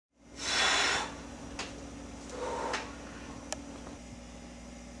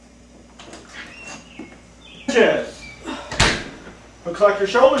Sanchez. Looks like your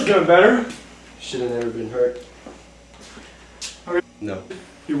shoulder's doing better. Should have never been hurt. Okay. No.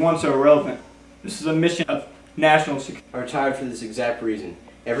 You're one so irrelevant. This is a mission of national security. I retired for this exact reason.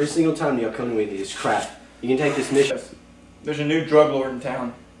 Every single time y'all come to me with this crap. You can take this mission. There's a new drug lord in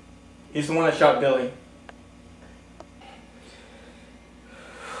town. He's the one that shot Billy.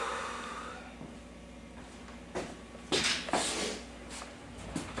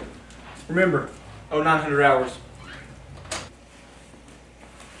 Remember, 0900 hours.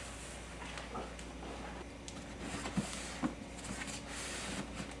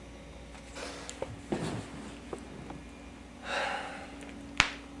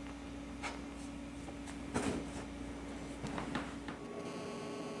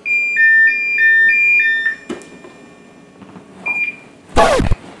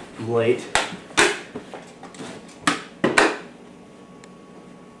 I'm late.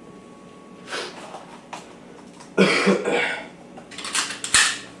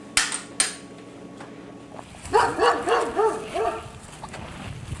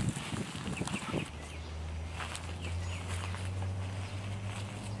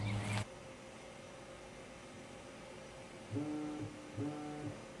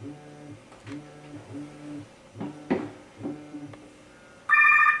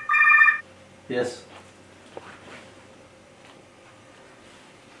 Yes.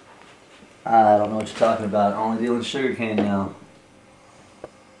 I don't know what you're talking about. Only dealing Sugar Cain now.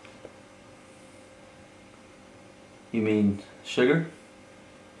 You mean sugar?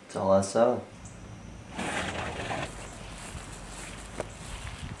 That's all I sell.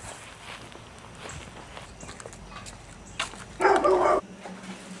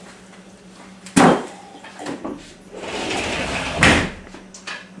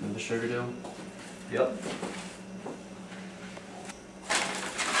 Remember sugar deal? Yep.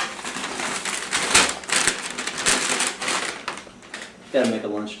 Gotta make a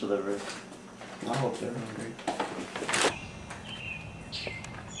lunch delivery. I hope they're hungry.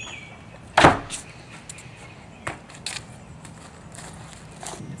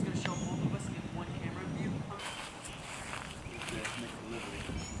 It's gonna show both of us in one camera view. Make a delivery.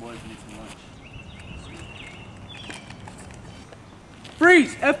 Boys need some lunch.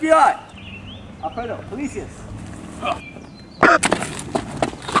 Freeze! FBI! Alfredo, Felicius.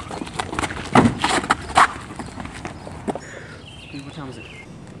 What time is it?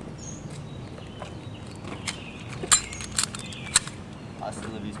 Hasta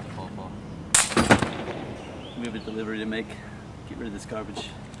la vista, Popo. We have a delivery to make. Get rid of this garbage.